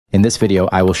In this video,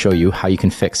 I will show you how you can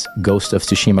fix Ghost of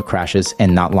Tsushima crashes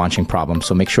and not launching problems,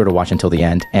 so make sure to watch until the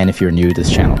end, and if you're new to this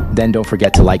channel. Then don't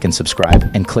forget to like and subscribe,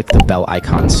 and click the bell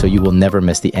icon so you will never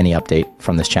miss any update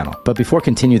from this channel. But before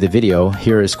continue the video,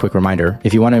 here is a quick reminder.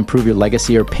 If you want to improve your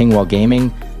legacy or ping while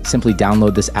gaming, simply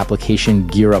download this application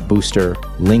Gear Up Booster,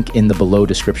 link in the below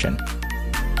description.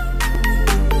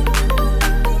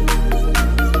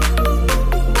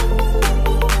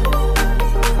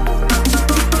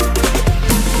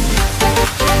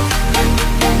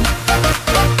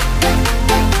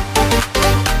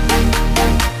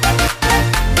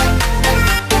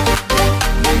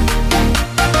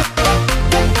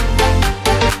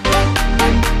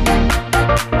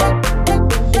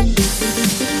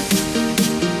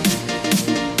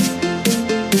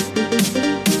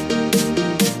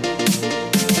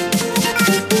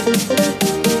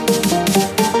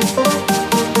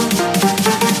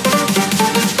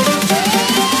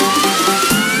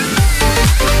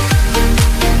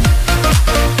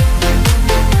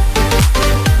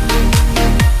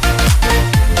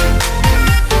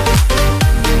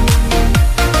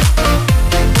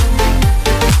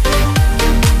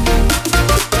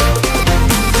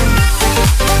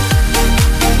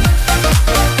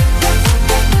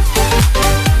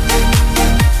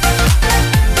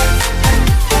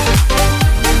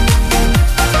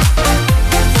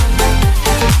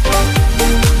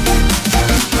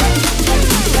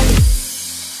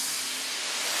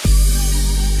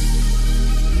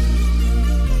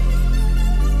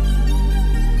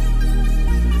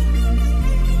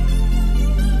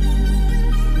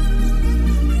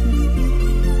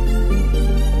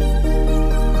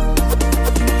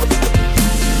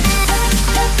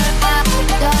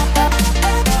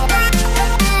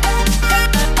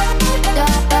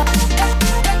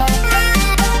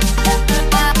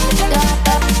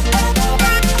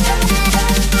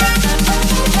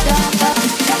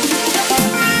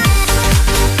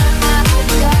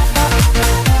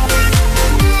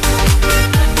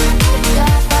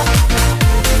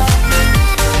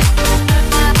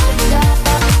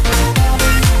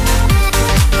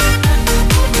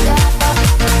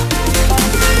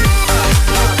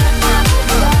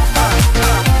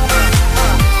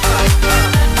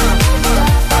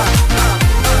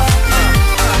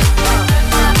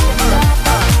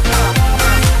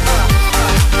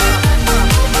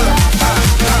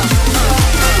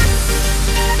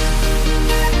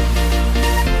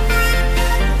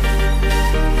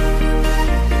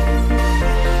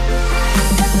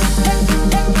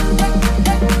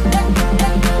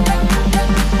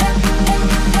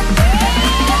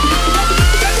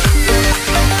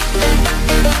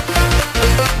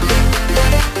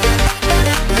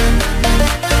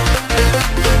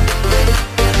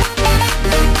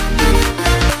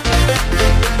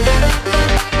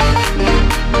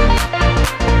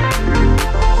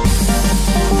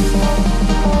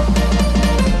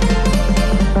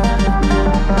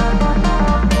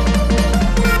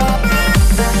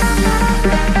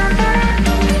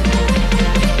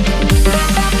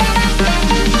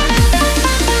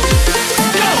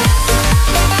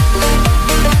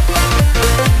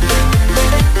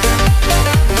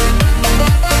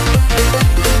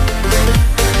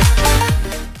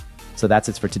 So that's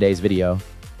it for today's video.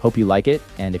 Hope you like it,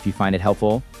 and if you find it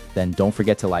helpful, then don't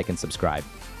forget to like and subscribe.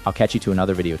 I'll catch you to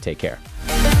another video. Take care.